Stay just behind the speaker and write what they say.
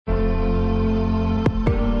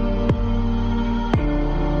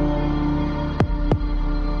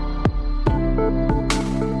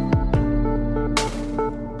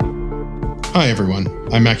Hi, everyone.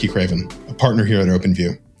 I'm Mackie Craven, a partner here at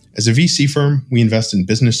OpenView. As a VC firm, we invest in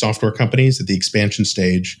business software companies at the expansion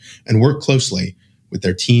stage and work closely with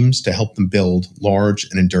their teams to help them build large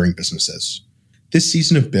and enduring businesses. This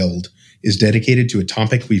season of Build is dedicated to a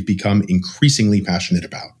topic we've become increasingly passionate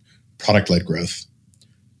about, product-led growth.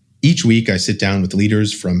 Each week, I sit down with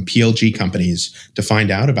leaders from PLG companies to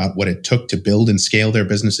find out about what it took to build and scale their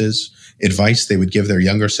businesses, advice they would give their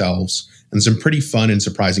younger selves, and some pretty fun and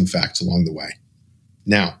surprising facts along the way.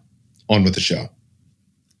 Now, on with the show.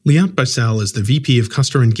 Liat Baisel is the VP of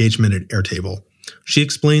Customer Engagement at Airtable. She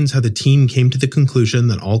explains how the team came to the conclusion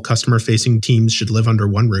that all customer-facing teams should live under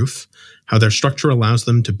one roof, how their structure allows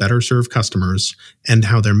them to better serve customers, and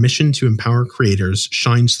how their mission to empower creators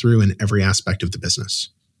shines through in every aspect of the business.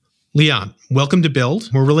 Liat, welcome to Build.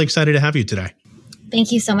 We're really excited to have you today.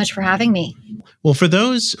 Thank you so much for having me. Well, for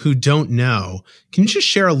those who don't know, can you just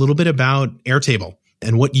share a little bit about Airtable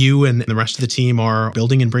and what you and the rest of the team are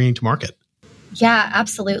building and bringing to market? Yeah,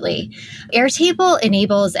 absolutely. Airtable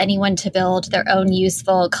enables anyone to build their own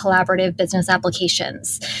useful collaborative business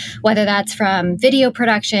applications, whether that's from video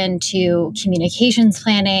production to communications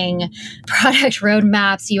planning, product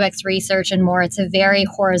roadmaps, UX research, and more. It's a very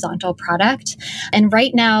horizontal product. And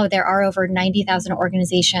right now, there are over 90,000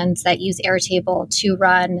 organizations that use Airtable to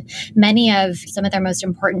run many of some of their most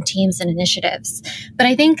important teams and initiatives. But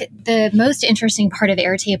I think the most interesting part of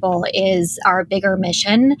Airtable is our bigger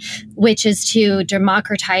mission, which is to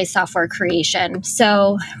democratize software creation.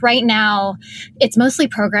 So right now, it's mostly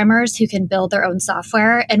programmers who can build their own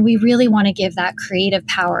software, and we really want to give that creative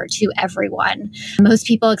power to everyone. Most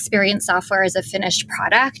people experience software as a finished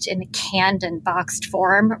product in a canned and boxed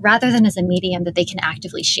form, rather than as a medium that they can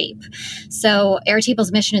actively shape. So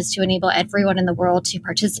Airtable's mission is to enable everyone in the world to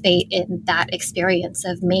participate in that experience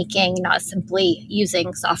of making, not simply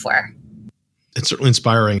using software. It's certainly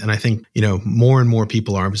inspiring. And I think, more and more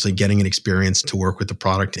people are obviously getting an experience to work with the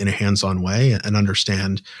product in a hands-on way and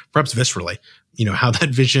understand, perhaps viscerally, how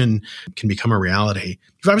that vision can become a reality.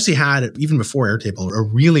 You've obviously had, even before Airtable, a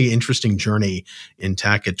really interesting journey in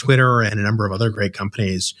tech at Twitter and a number of other great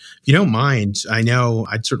companies. If you don't mind, I know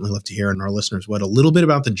I'd certainly love to hear, and our listeners would, a little bit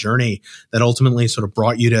about the journey that ultimately sort of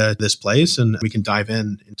brought you to this place. And we can dive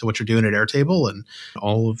into what you're doing at Airtable and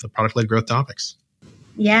all of the product-led growth topics.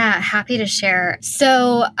 Yeah, happy to share.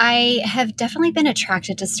 So I have definitely been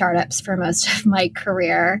attracted to startups for most of my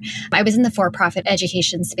career. I was in the for-profit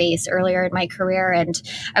education space earlier in my career, and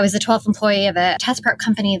I was the 12th employee of a test prep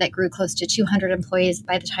company that grew close to 200 employees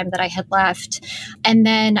by the time that I had left. And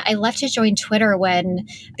then I left to join Twitter when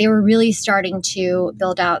they were really starting to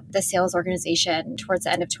build out the sales organization towards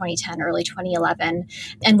the end of 2010, early 2011,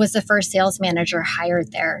 and was the first sales manager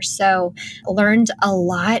hired there. So learned a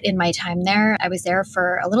lot in my time there. I was there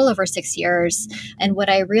for a little over 6 years. And what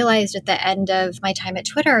I realized at the end of my time at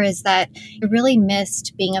Twitter is that I really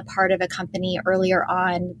missed being a part of a company earlier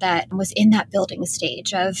on that was in that building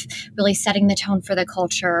stage of really setting the tone for the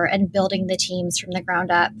culture and building the teams from the ground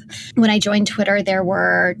up. When I joined Twitter, there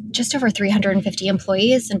were just over 350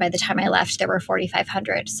 employees. And by the time I left, there were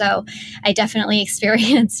 4,500. So I definitely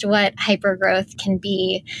experienced what hypergrowth can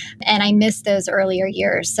be. And I missed those earlier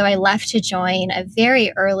years. So I left to join a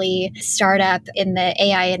very early startup in the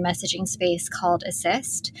AI and messaging space called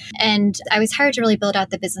Assist. And I was hired to really build out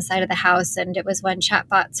the business side of the house. And it was when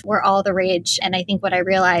chatbots were all the rage. And I think what I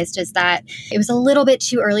realized is that it was a little bit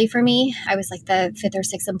too early for me. I was like the 5th or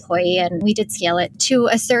 6th employee, and we did scale it to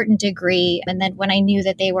a certain degree. And then when I knew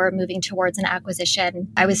that they were moving towards an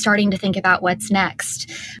acquisition, I was starting to think about what's next.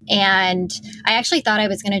 And I actually thought I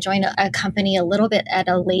was going to join a company a little bit at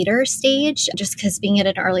a later stage, just because being at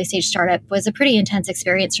an early stage startup was a pretty intense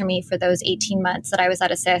experience for me for those 18 months that I was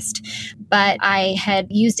at Assist. But I had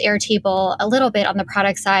used Airtable a little bit on the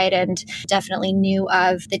product side and definitely knew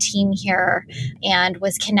of the team here and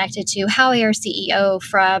was connected to Howie, our CEO,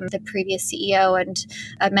 from the previous CEO and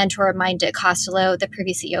a mentor of mine, Dick Costello, the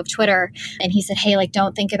previous CEO of Twitter. And he said, hey,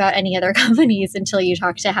 don't think about any other companies until you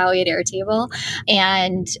talk to Howie at Airtable.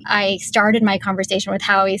 And I started my conversation with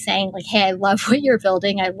Howie saying, hey, I love what you're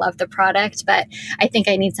building. I love the product, but I think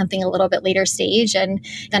I need something a little bit later stage. And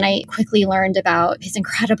then I quickly learned about his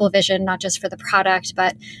incredible vision, not just for the product,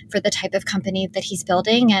 but for the type of company that he's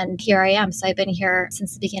building. And here I am. So I've been here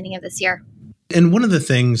since the beginning of this year. And one of the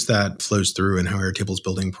things that flows through in how Airtable is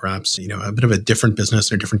building perhaps, a bit of a different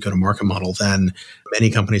business and a different go-to-market model than many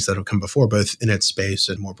companies that have come before, both in its space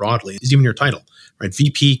and more broadly, is even your title, right?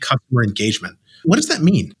 VP Customer Engagement. What does that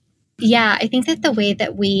mean? Yeah, I think that the way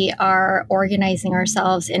that we are organizing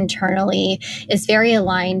ourselves internally is very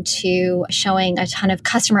aligned to showing a ton of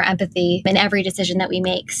customer empathy in every decision that we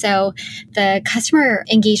make. So the customer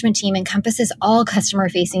engagement team encompasses all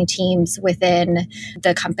customer-facing teams within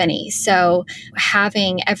the company. So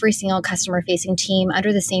having every single customer-facing team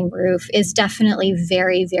under the same roof is definitely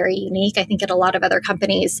very, very unique. I think at a lot of other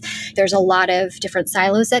companies, there's a lot of different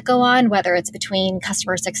silos that go on, whether it's between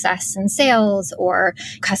customer success and sales or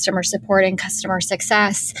customer support and customer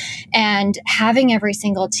success. And having every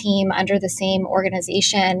single team under the same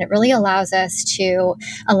organization really allows us to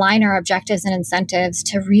align our objectives and incentives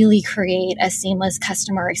to really create a seamless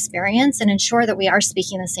customer experience and ensure that we are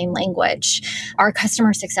speaking the same language. Our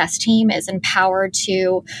customer success team is empowered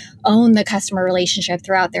to own the customer relationship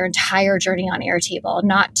throughout their entire journey on Airtable,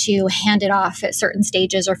 not to hand it off at certain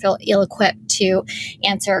stages or feel ill-equipped to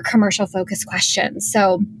answer commercial-focused questions.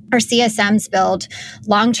 So our CSMs build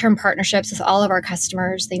long-term partnerships with all of our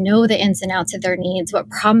customers. They know the ins and outs of their needs, what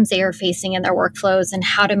problems they are facing in their workflows, and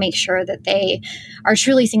how to make sure that they are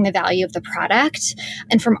truly seeing the value of the product.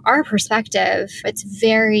 And from our perspective, it's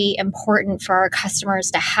very important for our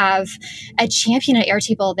customers to have a champion at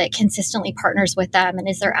Airtable that consistently partners with them and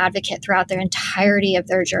is their advocate throughout their entirety of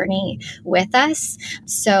their journey with us.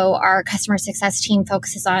 So our customer success team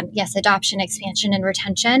focuses on, yes, adoption, expansion, and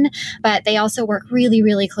retention, but they also work really,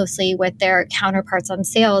 really closely with their counterparts on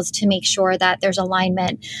sales to make sure that there's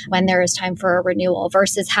alignment when there is time for a renewal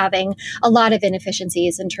versus having a lot of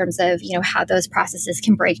inefficiencies in terms of, how those processes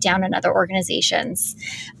can break down in other organizations.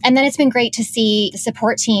 And then it's been great to see the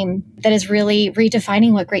support team that is really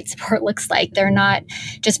redefining what great support looks like. They're not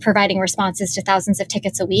just providing responses to thousands of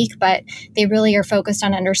tickets a week, but they really are focused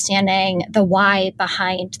on understanding the why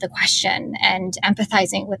behind the question and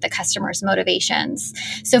empathizing with the customer's motivations.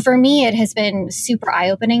 So for me, it has been super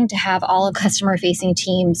eye-opening to have all of customer-facing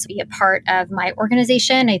teams be a part of my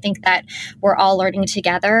organization. I think that we're all learning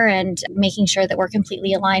together and making sure that we're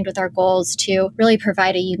completely aligned with our goals to really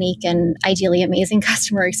provide a unique and ideally amazing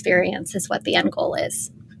customer experience is what the end goal is.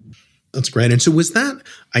 That's great. And so was that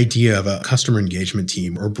idea of a customer engagement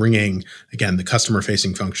team or bringing, again, the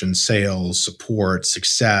customer-facing functions, sales, support,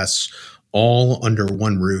 success, all under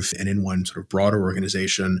one roof and in one sort of broader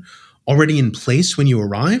organization already in place when you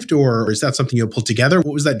arrived? Or is that something you pulled together?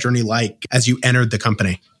 What was that journey like as you entered the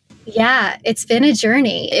company? Yeah, it's been a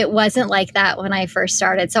journey. It wasn't like that when I first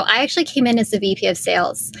started. So I actually came in as the VP of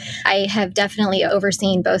sales. I have definitely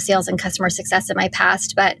overseen both sales and customer success in my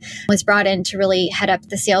past, but was brought in to really head up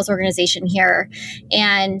the sales organization here.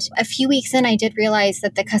 And a few weeks in, I did realize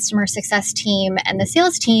that the customer success team and the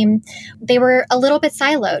sales team, they were a little bit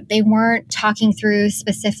siloed. They weren't talking through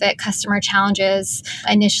specific customer challenges.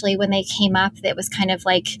 Initially, when they came up, it was kind of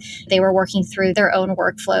like they were working through their own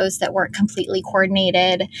workflows that weren't completely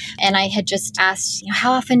coordinated. And I had just asked,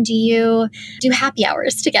 how often do you do happy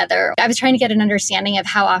hours together? I was trying to get an understanding of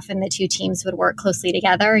how often the two teams would work closely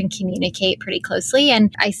together and communicate pretty closely.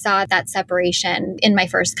 And I saw that separation in my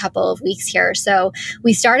first couple of weeks here. So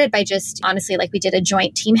we started by just honestly, we did a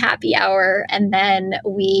joint team happy hour. And then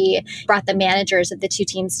we brought the managers of the two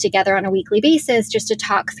teams together on a weekly basis just to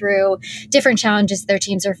talk through different challenges their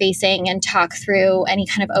teams are facing and talk through any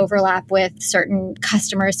kind of overlap with certain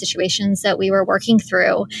customer situations that we were working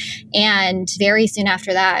through. And very soon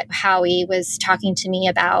after that, Howie was talking to me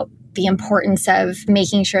about the importance of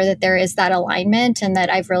making sure that there is that alignment and that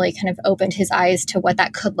I've really kind of opened his eyes to what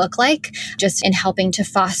that could look like just in helping to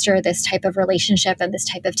foster this type of relationship and this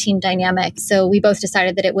type of team dynamic. So we both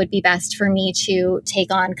decided that it would be best for me to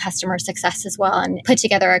take on customer success as well and put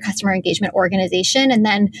together a customer engagement organization. And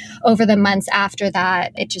then over the months after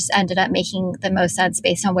that, it just ended up making the most sense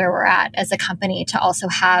based on where we're at as a company to also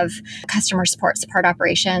have customer support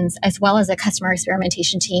operations, as well as a customer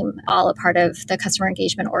experimentation team, all a part of the customer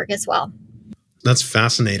engagement org as well. That's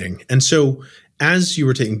fascinating. And so as you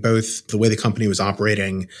were taking both the way the company was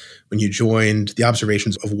operating when you joined, the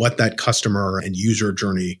observations of what that customer and user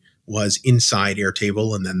journey was inside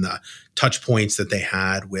Airtable, and then the touch points that they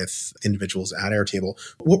had with individuals at Airtable,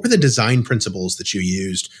 what were the design principles that you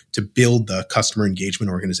used to build the customer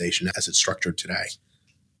engagement organization as it's structured today?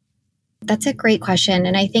 That's a great question.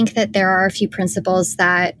 And I think that there are a few principles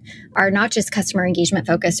that are not just customer engagement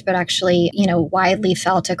focused, but actually, widely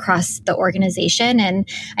felt across the organization. And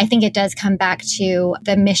I think it does come back to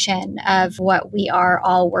the mission of what we are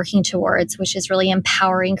all working towards, which is really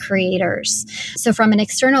empowering creators. So from an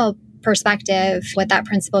external perspective, what that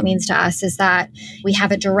principle means to us is that we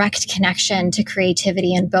have a direct connection to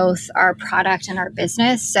creativity in both our product and our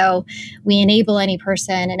business. So we enable any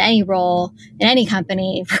person in any role, in any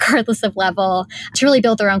company, regardless of level, to really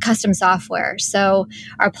build their own custom software. So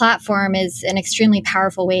our platform is an extremely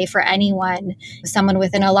powerful way for anyone, someone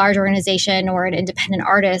within a large organization or an independent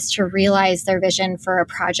artist, to realize their vision for a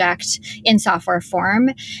project in software form.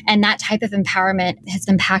 And that type of empowerment has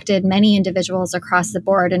impacted many individuals across the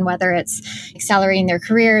board, and whether it's accelerating their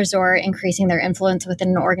careers or increasing their influence within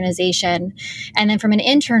an organization. And then from an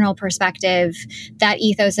internal perspective, that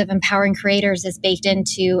ethos of empowering creators is baked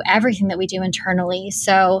into everything that we do internally.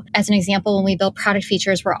 So as an example, when we build product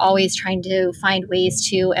features, we're always trying to find ways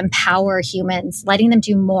to empower humans, letting them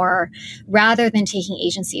do more rather than taking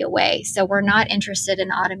agency away. So we're not interested in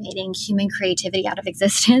automating human creativity out of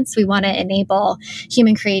existence. We want to enable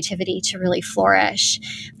human creativity to really flourish.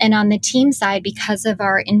 And on the team side, because of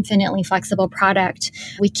our infinitely flexible product,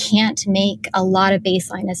 we can't make a lot of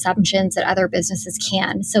baseline assumptions that other businesses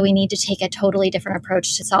can. So we need to take a totally different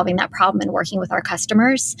approach to solving that problem and working with our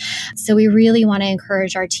customers. So we really want to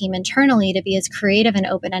encourage our team internally to be as creative and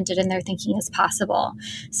open-ended in their thinking as possible.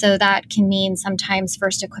 So that can mean sometimes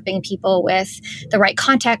first equipping people with the right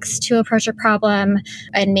context to approach a problem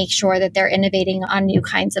and make sure that they're innovating on new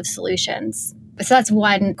kinds of solutions. So that's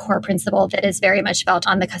one core principle that is very much felt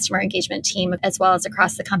on the customer engagement team as well as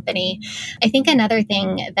across the company. I think another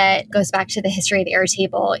thing that goes back to the history of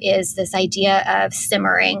Airtable is this idea of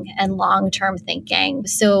simmering and long-term thinking.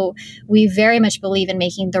 So we very much believe in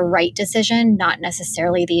making the right decision, not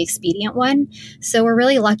necessarily the expedient one. So we're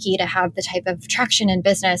really lucky to have the type of traction in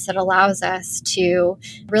business that allows us to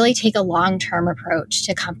really take a long-term approach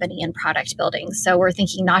to company and product building. So we're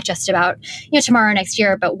thinking not just about, tomorrow, next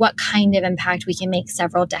year, but what kind of impact we can make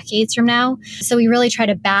several decades from now. So we really try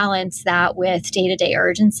to balance that with day-to-day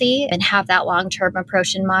urgency and have that long-term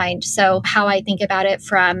approach in mind. So how I think about it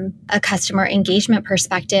from a customer engagement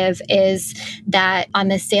perspective is that on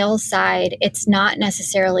the sales side, it's not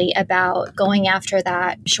necessarily about going after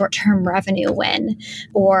that short-term revenue win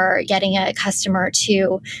or getting a customer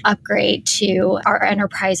to upgrade to our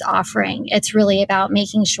enterprise offering. It's really about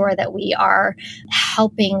making sure that we are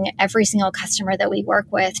helping every single customer that we work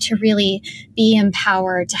with to really be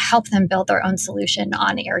empowered to help them build their own solution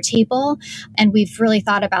on Airtable. And we've really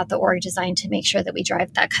thought about the org design to make sure that we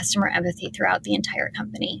drive that customer empathy throughout the entire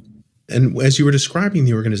company. And as you were describing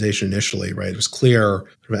the organization initially, right, it was clear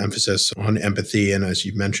sort of emphasis on empathy. And as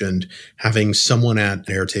you mentioned, having someone at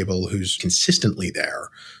Airtable who's consistently there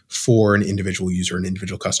for an individual user, an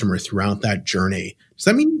individual customer throughout that journey. Does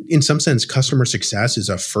that mean, in some sense, customer success is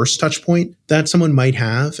a first touch point that someone might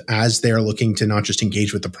have as they're looking to not just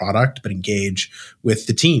engage with the product, but engage with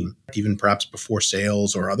the team, even perhaps before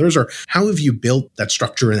sales or others? Or how have you built that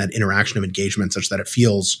structure and that interaction of engagement such that it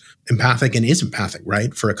feels empathic and is empathic,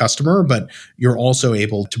 right, for a customer, but you're also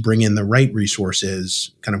able to bring in the right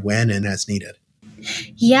resources kind of when and as needed?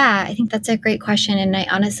 Yeah, I think that's a great question. And I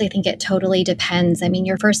honestly think it totally depends. I mean,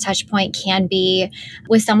 your first touch point can be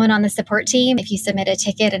with someone on the support team. If you submit a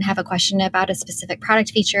ticket and have a question about a specific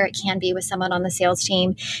product feature, it can be with someone on the sales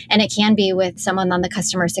team, and it can be with someone on the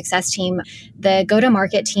customer success team. The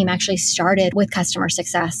go-to-market team actually started with customer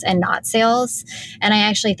success and not sales. And I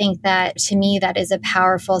actually think that, to me, that is a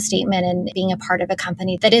powerful statement in being a part of a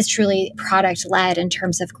company that is truly product-led in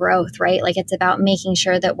terms of growth, right? Like, it's about making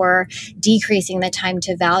sure that we're decreasing the time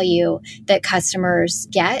to value that customers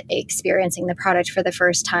get experiencing the product for the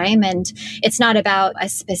first time. And it's not about a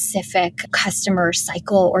specific customer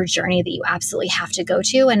cycle or journey that you absolutely have to go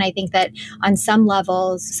to. And I think that on some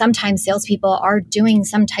levels, sometimes salespeople are doing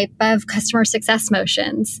some type of customer success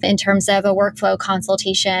motions in terms of a workflow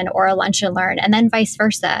consultation or a lunch and learn, and then vice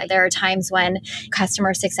versa. There are times when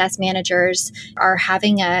customer success managers are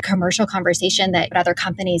having a commercial conversation that at other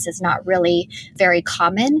companies is not really very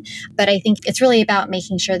common. But I think it's really about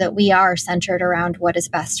making sure that we are centered around what is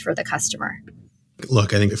best for the customer.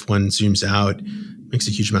 Look, I think if one zooms out, it makes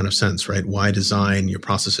a huge amount of sense, right? Why design your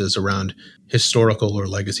processes around historical or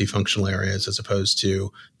legacy functional areas as opposed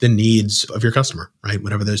to the needs of your customer, right?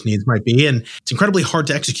 Whatever those needs might be. And it's incredibly hard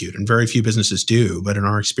to execute, and very few businesses do. But in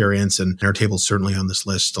our experience, and Airtable is certainly on this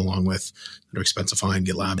list, along with Expensify and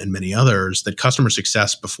GitLab and many others, that customer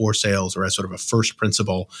success before sales or as sort of a first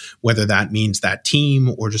principle, whether that means that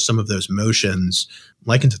team or just some of those motions,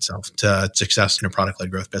 likens itself to success in a product-led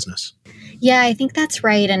growth business. Yeah, I think that's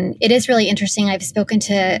right. And it is really interesting. I've spoken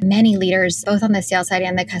to many leaders, both on the sales side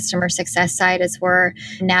and the customer success side, as we're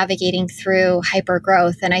navigating through hyper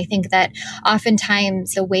growth. And I think that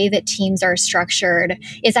oftentimes the way that teams are structured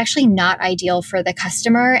is actually not ideal for the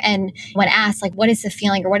customer. And when asked, like, what is the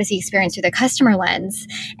feeling or what is the experience through the customer lens?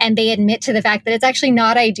 And they admit to the fact that it's actually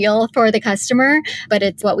not ideal for the customer, but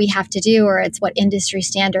it's what we have to do, or it's what industry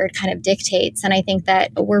standard kind of dictates. And I think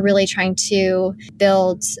that we're really trying to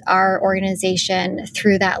build our organization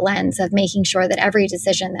through that lens of making sure that every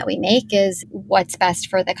decision that we make is what's best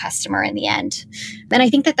for the customer in the end. And I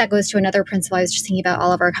think that goes to another principle. I was just thinking about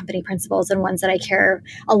all of our company principles and ones that I care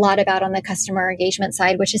a lot about on the customer engagement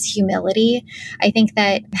side, which is humility. I think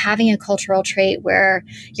that having a cultural trait where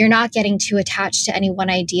you're not getting too attached to any one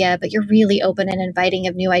idea, but you're really open and inviting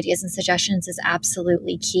of new ideas and suggestions is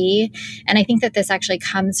absolutely key. And I think that this actually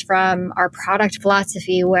comes from our product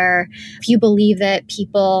philosophy, where if you believe that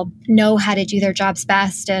people know how to do their jobs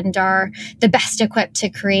best and are the best equipped to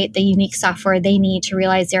create the unique software they need to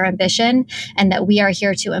realize their ambition, and that we are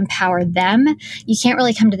here to empower them, you can't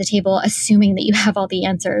really come to the table assuming that you have all the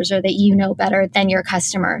answers or that you know better than your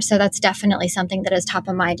customer. So that's definitely something that is top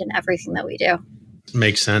of mind in everything that we do.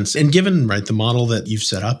 Makes sense. And given, right, the model that you've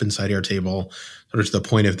set up inside Airtable, sort of to the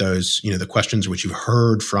point of those, the questions which you've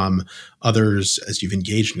heard from others as you've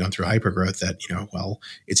engaged and gone through hypergrowth that, well,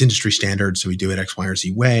 it's industry standard, so we do it X, Y, or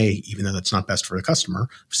Z way, even though that's not best for the customer.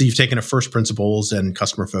 So you've taken a first principles and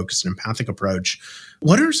customer focused and empathic approach.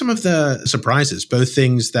 What are some of the surprises, both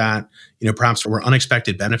things that, perhaps were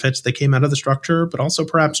unexpected benefits that came out of the structure, but also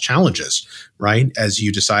perhaps challenges, right, as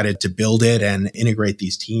you decided to build it and integrate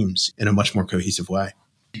these teams in a much more cohesive way?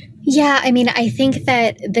 Yeah, I mean, I think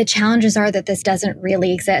that the challenges are that this doesn't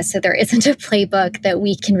really exist. So there isn't a playbook that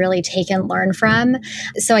we can really take and learn from.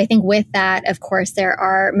 So I think with that, of course, there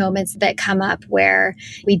are moments that come up where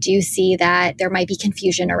we do see that there might be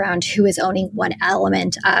confusion around who is owning one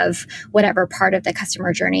element of whatever part of the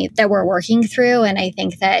customer journey that we're working through. And I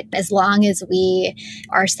think that as long as we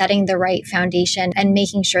are setting the right foundation and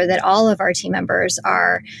making sure that all of our team members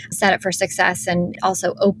are set up for success and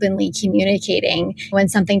also openly communicating when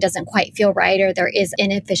something doesn't quite feel right or there is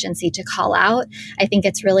inefficiency to call out, I think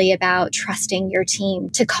it's really about trusting your team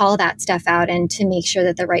to call that stuff out and to make sure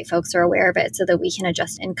that the right folks are aware of it so that we can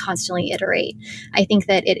adjust and constantly iterate. I think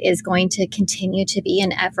that it is going to continue to be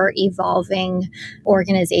an ever evolving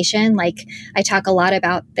organization. Like, I talk a lot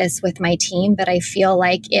about this with my team, but I feel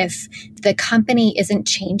like if the company isn't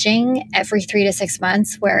changing every 3 to 6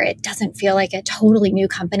 months, where it doesn't feel like a totally new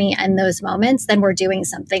company in those moments, then we're doing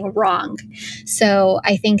something wrong. So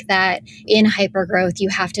I think that in hypergrowth, you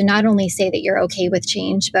have to not only say that you're okay with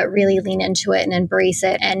change, but really lean into it and embrace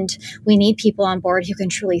it. And we need people on board who can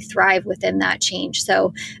truly thrive within that change.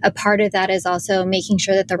 So a part of that is also making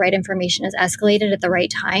sure that the right information is escalated at the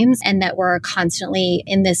right times and that we're constantly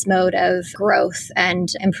in this mode of growth and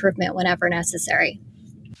improvement whenever necessary.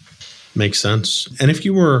 Makes sense. And if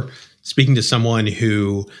you were speaking to someone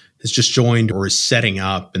who has just joined or is setting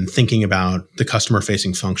up and thinking about the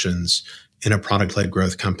customer-facing functions in a product-led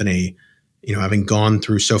growth company, having gone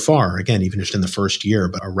through so far, again, even just in the first year,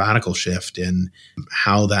 but a radical shift in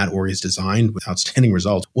how that org is designed with outstanding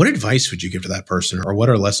results, what advice would you give to that person, or what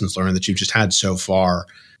are lessons learned that you've just had so far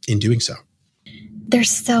in doing so? There's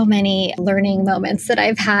so many learning moments that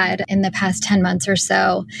I've had in the past 10 months or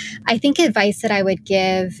so. I think advice that I would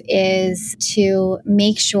give is to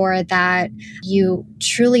make sure that you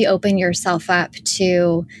truly open yourself up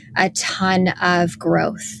to a ton of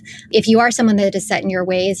growth. If you are someone that is set in your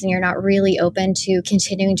ways and you're not really open to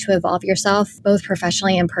continuing to evolve yourself, both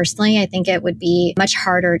professionally and personally, I think it would be much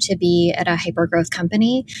harder to be at a hypergrowth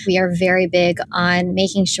company. We are very big on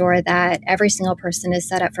making sure that every single person is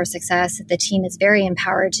set up for success. The team is very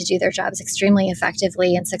empowered to do their jobs extremely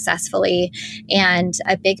effectively and successfully. And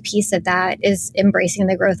a big piece of that is embracing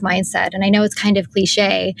the growth mindset. And I know it's kind of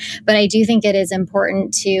cliche, but I do think it is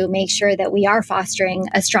important to make sure that we are fostering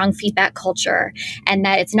a strong feedback culture and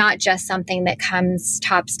that it's not just something that comes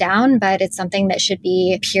tops down, but it's something that should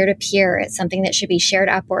be peer-to-peer. It's something that should be shared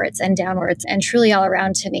upwards and downwards and truly all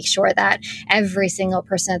around to make sure that every single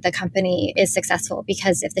person at the company is successful.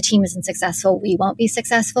 Because if the team isn't successful, we won't be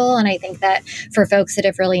successful. And I think that for folks that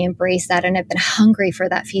have really embraced that and have been hungry for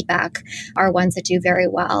that feedback are ones that do very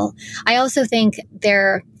well. I also think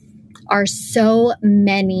there are so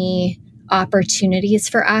many opportunities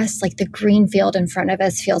for us. Like the green field in front of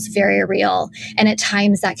us feels very real. And at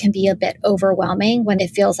times that can be a bit overwhelming when it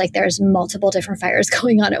feels like there's multiple different fires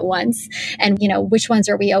going on at once. And, which ones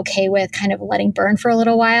are we okay with kind of letting burn for a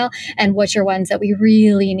little while? And which are ones that we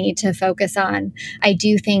really need to focus on? I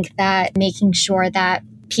do think that making sure that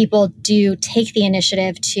people do take the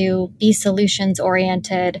initiative to be solutions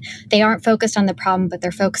oriented. They aren't focused on the problem, but they're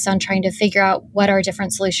focused on trying to figure out what are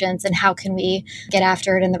different solutions and how can we get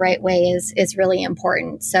after it in the right way is really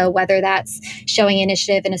important. So whether that's showing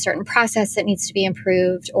initiative in a certain process that needs to be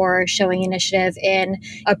improved or showing initiative in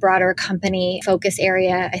a broader company focus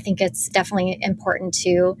area, I think it's definitely important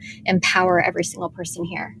to empower every single person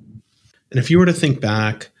here. And if you were to think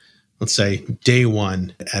back, let's say day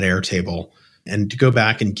one at Airtable, and to go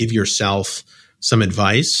back and give yourself some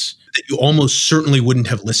advice that you almost certainly wouldn't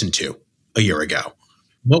have listened to a year ago,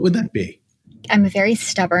 what would that be? I'm a very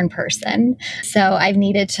stubborn person, so I've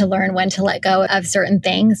needed to learn when to let go of certain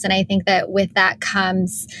things. And I think that with that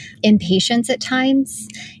comes impatience at times.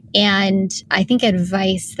 And I think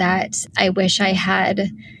advice that I wish I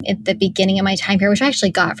had at the beginning of my time here, which I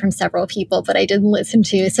actually got from several people, but I didn't listen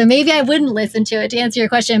to. So maybe I wouldn't listen to it to answer your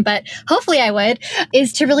question, but hopefully I would,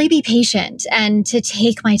 is to really be patient and to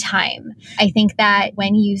take my time. I think that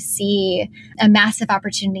when you see a massive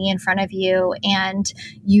opportunity in front of you and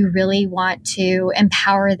you really want to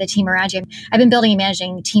empower the team around you. I've been building and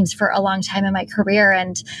managing teams for a long time in my career,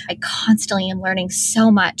 and I constantly am learning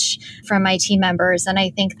so much from my team members. And I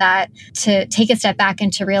think that to take a step back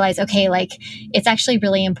and to realize, okay, like it's actually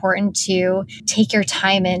really important to take your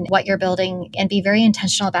time in what you're building and be very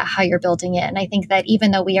intentional about how you're building it. And I think that even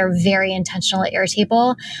though we are very intentional at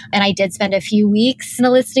Airtable, and I did spend a few weeks in a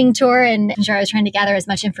listening tour and I'm sure I was trying to gather as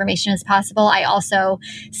much information as possible, I also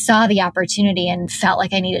saw the opportunity and felt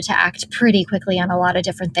like I needed to act pretty quickly on a lot of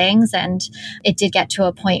different things. And it did get to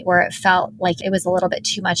a point where it felt like it was a little bit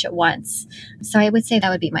too much at once. So I would say that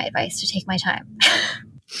would be my advice, to take my time.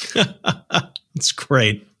 That's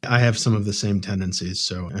great. I have some of the same tendencies,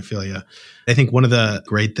 so I feel you. I think one of the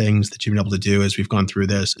great things that you've been able to do as we've gone through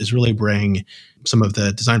this is really bring some of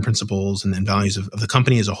the design principles and values of the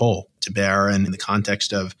company as a whole to bear and in the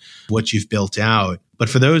context of what you've built out. But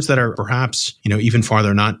for those that are perhaps, even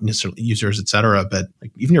farther, not necessarily users, et cetera, but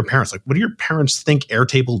like even your parents, like what do your parents think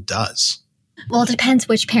Airtable does? Well, it depends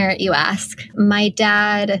which parent you ask. My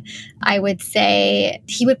dad, I would say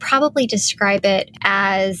he would probably describe it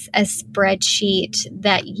as a spreadsheet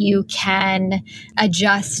that you can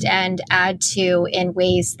adjust and add to in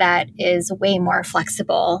ways that is way more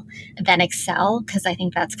flexible than Excel, because I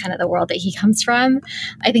think that's kind of the world that he comes from.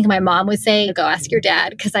 I think my mom would say, go ask your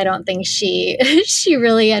dad, because I don't think she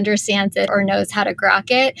really understands it or knows how to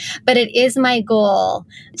grok it. But it is my goal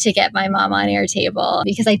to get my mom on Airtable,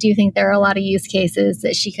 because I do think there are a lot of use cases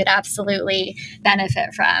that she could absolutely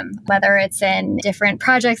benefit from, whether it's in different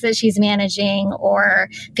projects that she's managing or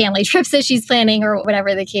family trips that she's planning or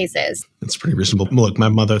whatever the case is. That's pretty reasonable. Look, my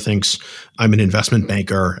mother thinks I'm an investment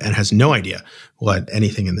banker and has no idea what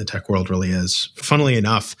anything in the tech world really is. Funnily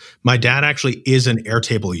enough, my dad actually is an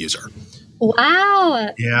Airtable user. Wow.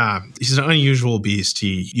 Yeah. He's an unusual beast.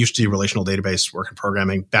 He used to do relational database work and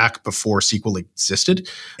programming back before SQL existed.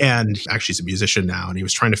 And actually he's a musician now. And he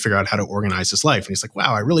was trying to figure out how to organize his life. And he's like,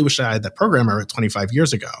 wow, I really wish I had that programmer 25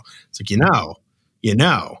 years ago. It's like,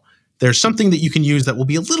 there's something that you can use that will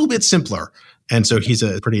be a little bit simpler. And so he's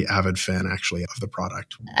a pretty avid fan, actually, of the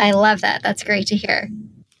product. I love that. That's great to hear.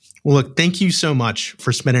 Well, look, thank you so much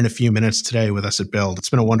for spending a few minutes today with us at Build.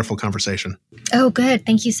 It's been a wonderful conversation. Oh, good.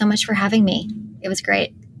 Thank you so much for having me. It was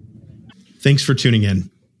great. Thanks for tuning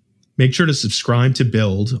in. Make sure to subscribe to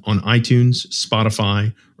Build on iTunes,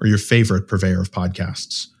 Spotify, or your favorite purveyor of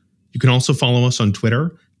podcasts. You can also follow us on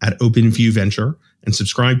Twitter at OpenViewVenture and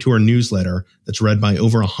subscribe to our newsletter that's read by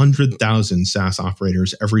over 100,000 SaaS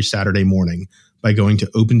operators every Saturday morning by going to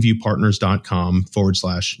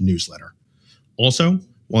openviewpartners.com/newsletter. Also,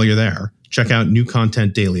 while you're there, check out new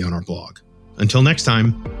content daily on our blog. Until next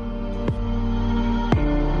time.